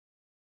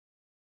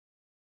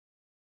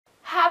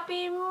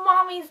Happy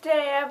Mommy's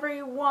Day,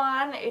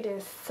 everyone! It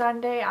is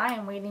Sunday. I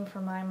am waiting for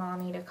my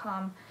mommy to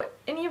come. But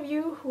any of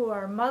you who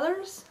are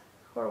mothers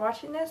who are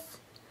watching this,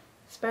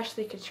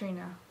 especially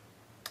Katrina,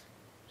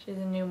 she's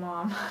a new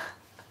mom.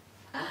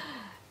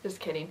 Just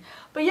kidding.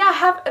 But yeah,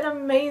 have an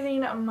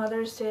amazing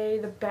Mother's Day.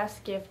 The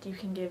best gift you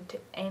can give to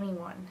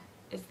anyone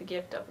is the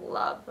gift of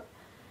love.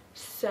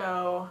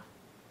 So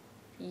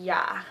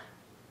yeah,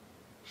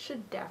 you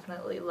should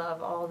definitely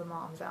love all the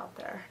moms out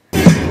there.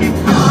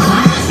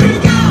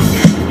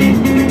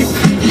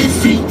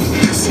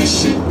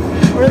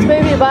 Where's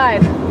baby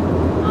Bide?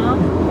 Huh?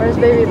 Where's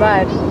baby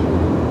Bide?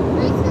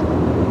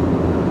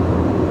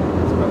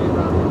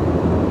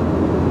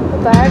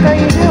 What the heck are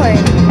you doing?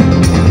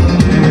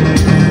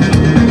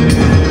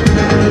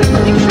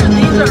 Make sure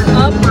these are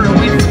up or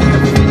away from your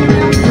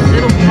fingernails because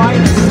it'll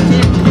bite a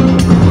stick.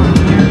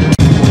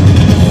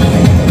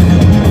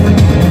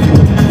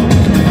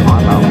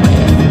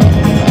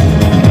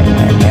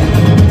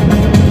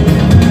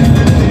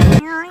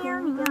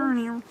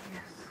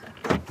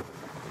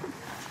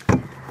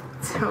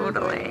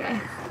 Totally.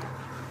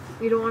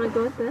 You don't want to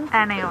go with this?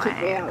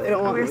 Anyway,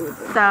 we're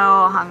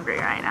so hungry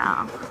right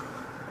now.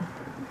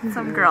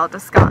 Some girl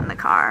just got in the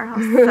car. It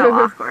was so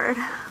awkward.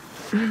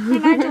 Hey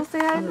Nigel, say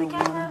hi to the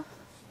camera.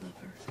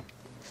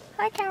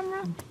 Hi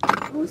camera.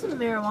 Who's a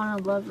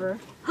marijuana lover?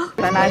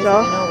 Hi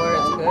Nigel.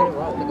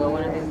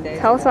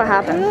 Tell us what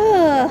happened.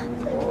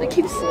 I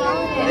keep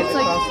smelling it. It's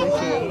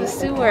like the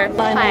sewer.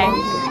 Hi.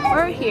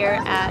 We're here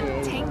at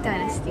Tank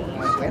Dynasty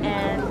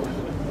and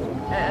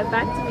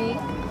back to me.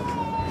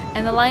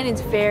 And the line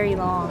is very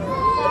long.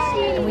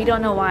 And we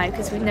don't know why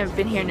because we've never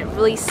been here, and it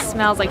really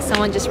smells like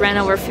someone just ran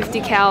over 50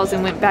 cows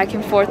and went back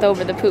and forth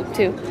over the poop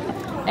too.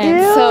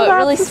 And Ew, so it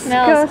really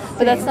smells, disgusting.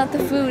 but that's not the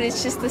food,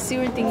 it's just the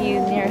sewer thingy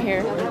near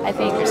here, I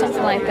think, or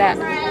something like that.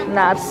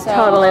 Nah, it's So,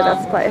 totally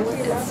this place.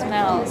 It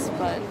smells,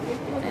 but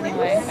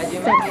anyway. It's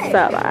so I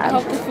bad.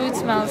 hope the food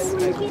smells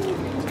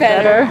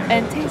better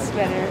and tastes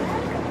better.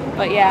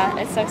 But yeah,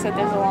 it sucks that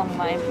there's a long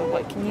line, but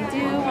what can you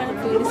do when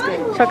the food is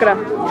good? Chuck it up.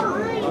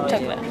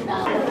 Chuck it up.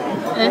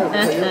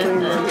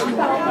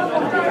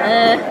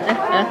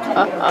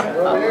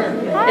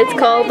 It's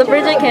called the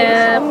Bridget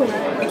Camp.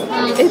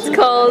 It's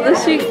called the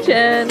Chic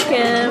Chan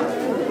Camp.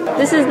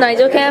 This is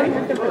Nigel Camp.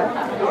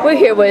 We're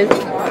here with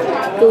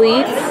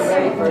Gleets,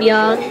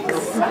 Bianx,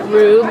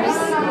 Rubes,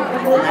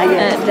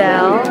 Aunt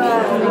Dal,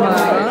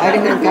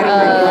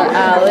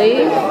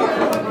 Ali,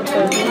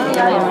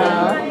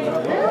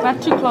 Not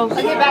too close.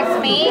 Okay, back to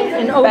me.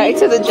 And back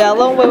to the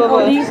Jello. Wait.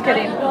 Odie's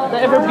kidding. The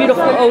ever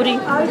beautiful Odie.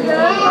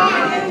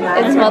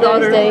 It's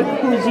Mother's Day.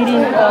 Who's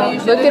eating?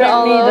 Look at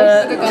all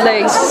those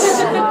legs.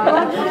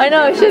 I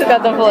know, I should have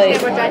got the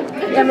plate.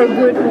 Have a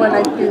good one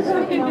like this.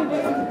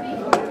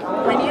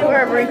 When you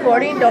are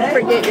recording, don't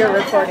forget you're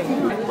recording.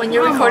 When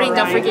you're recording,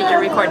 don't forget you're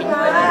recording.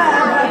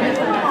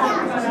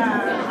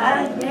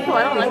 Oh,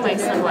 I don't like my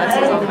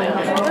sunglasses on my own.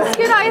 Let's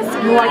get ice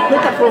cream.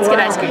 Let's get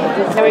ice cream.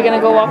 Are we gonna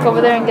go walk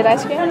over there and get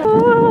ice cream?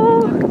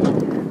 Oh.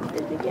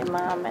 Did you get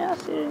my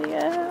message?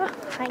 Yeah.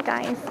 Hi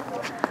guys.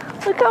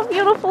 Look how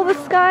beautiful the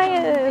sky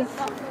is.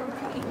 Sorry,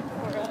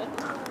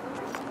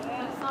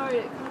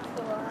 it comes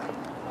to life.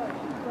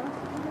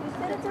 You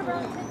said it's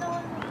around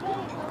 $10 a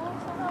cake.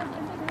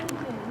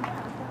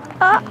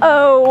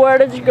 Uh-oh, where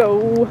did you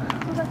go?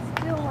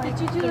 Did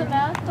you do the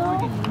math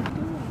though?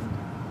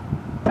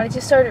 I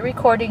just started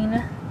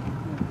recording.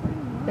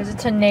 There's a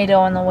tornado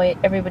on the way.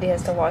 Everybody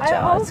has to watch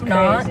out. It's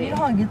crazy. You know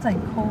how it gets like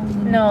cold.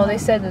 No, they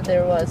said that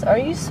there was. Are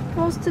you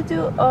supposed to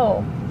do?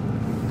 Oh,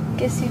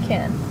 guess you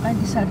can. I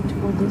decided to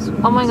go this way.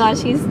 Oh my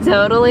gosh, he's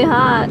totally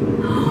hot.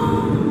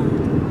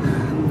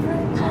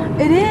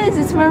 It is.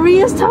 It's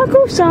Maria's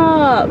Taco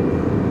Shop.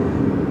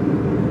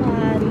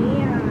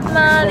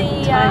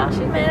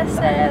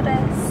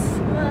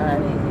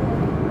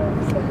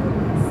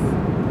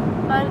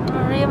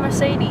 Maria Mercedes. Maria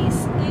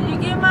Mercedes. Did you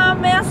get my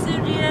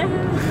message yet?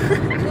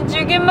 Did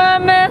you get my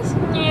message?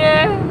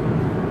 Yeah.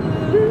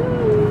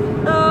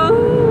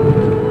 Uh-oh,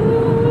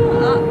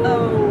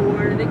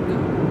 where did it go?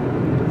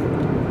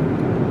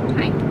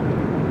 Hi.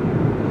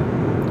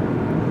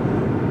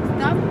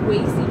 Stop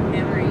wasting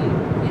memory.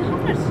 You know how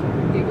much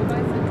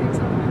gigabytes it takes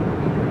on my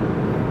computer?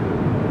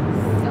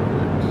 So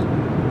much.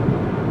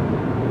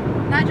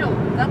 Nigel,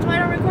 that's why I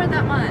don't record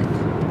that much.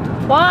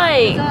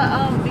 Why?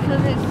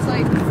 Because it's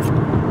like...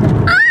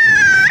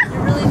 It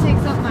really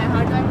takes up my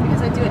hard drive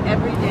because I do it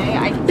every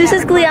day. This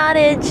is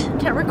gliadage.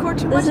 Can't record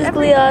too much. This is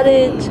every day.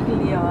 gliadage.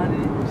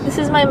 Gliadage. This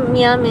is my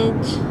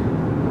meowmage.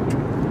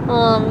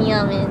 Oh,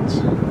 meowmage.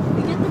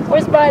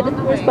 Where's Bud?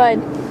 Where's Bud?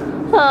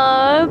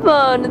 Hi,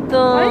 Bud.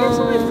 Why do you have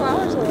so many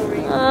flowers all over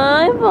you?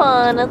 Hi,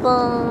 Bud.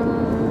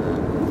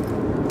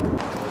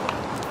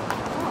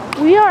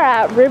 We are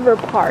at River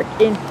Park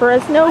in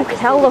Fresno,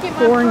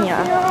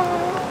 California.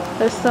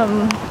 There's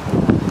some...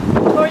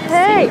 Victoria's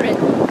Hey! Secret.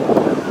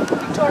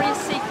 Victoria's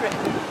Secret.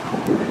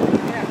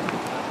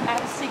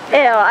 Ew,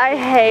 I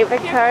hate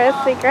Victoria's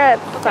Secret.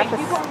 It's such a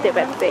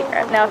stupid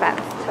secret. No offense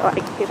to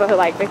like people who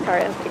like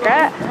Victoria's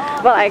Secret,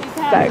 but like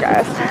so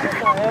gross.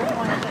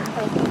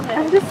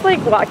 I'm just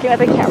like walking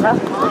with a camera.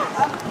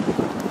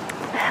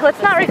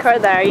 Let's not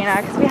record there, you know,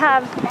 because we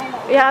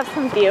have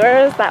some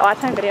viewers that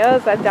watch my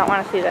videos that don't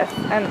want to see this,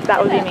 and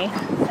that would be me.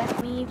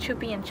 Me,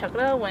 Choopy, and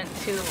Chocolate went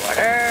to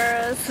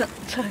Waters.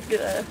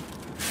 Chocolate.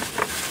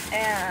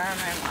 And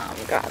my mom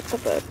got the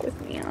book with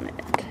me on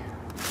it.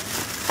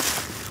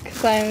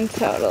 Because I'm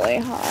totally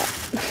hot.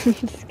 I'm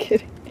just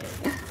kidding.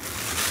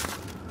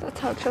 That's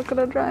how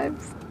Chocolate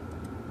drives.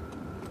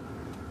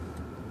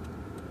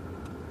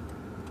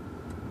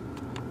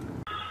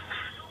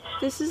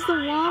 This is the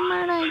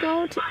Walmart I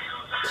go to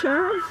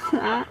church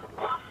at.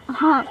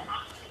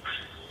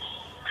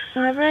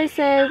 Whenever I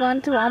say I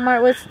went to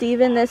Walmart with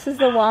Steven, this is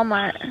the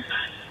Walmart.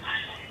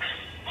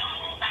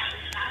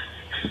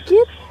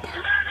 Get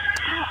down.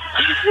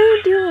 What are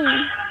you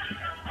doing?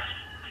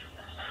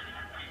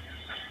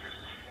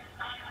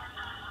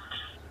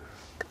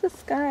 Look at the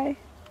sky.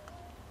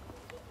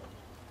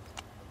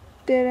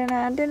 Didn't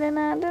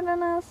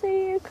I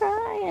see you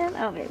crying?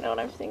 I don't even know what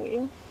I'm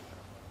singing.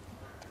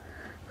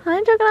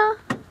 Hi, Chocolate.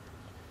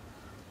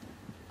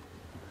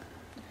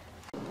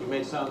 You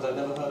made sounds I've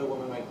never heard a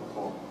woman make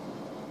before.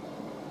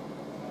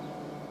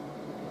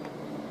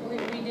 We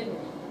didn't.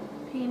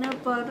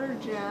 Peanut butter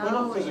jelly. Well,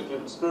 not physically,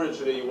 but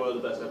spiritually, you were the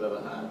best I've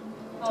ever had.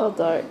 It's all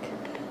dark.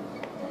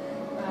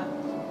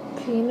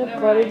 Peanut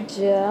butter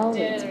gel.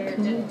 It's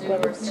peanut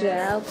butter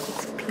gel.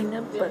 It's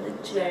peanut butter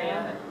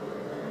gel.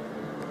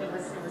 It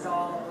was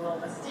all a little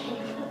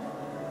mistake.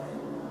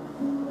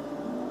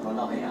 Well,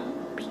 not here.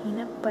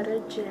 Peanut butter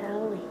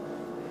jelly.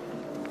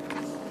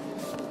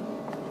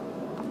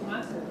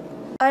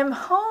 I'm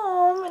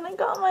home and I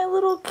got my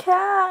little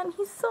cat and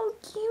he's so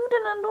cute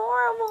and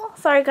adorable.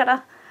 Sorry,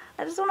 Gata.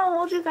 I just want to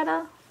hold you,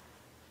 Gata.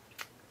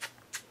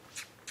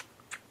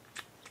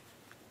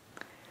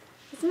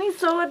 Isn't he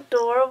so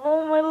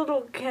adorable, my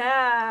little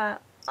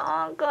cat?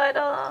 Oh,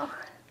 Gata.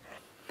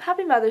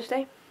 Happy Mother's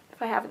Day,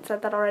 if I haven't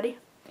said that already.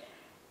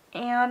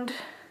 And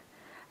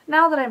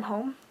now that I'm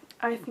home,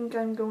 I think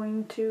I'm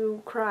going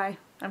to cry.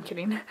 I'm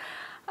kidding.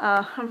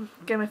 I'm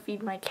gonna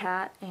feed my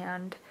cat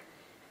and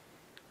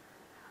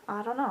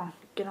I don't know,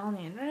 get on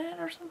the internet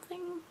or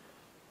something.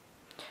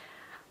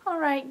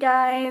 Alright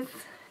guys,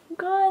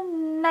 good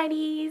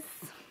nighties.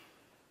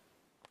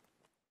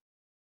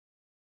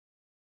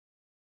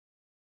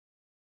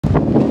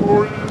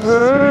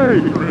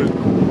 Hey!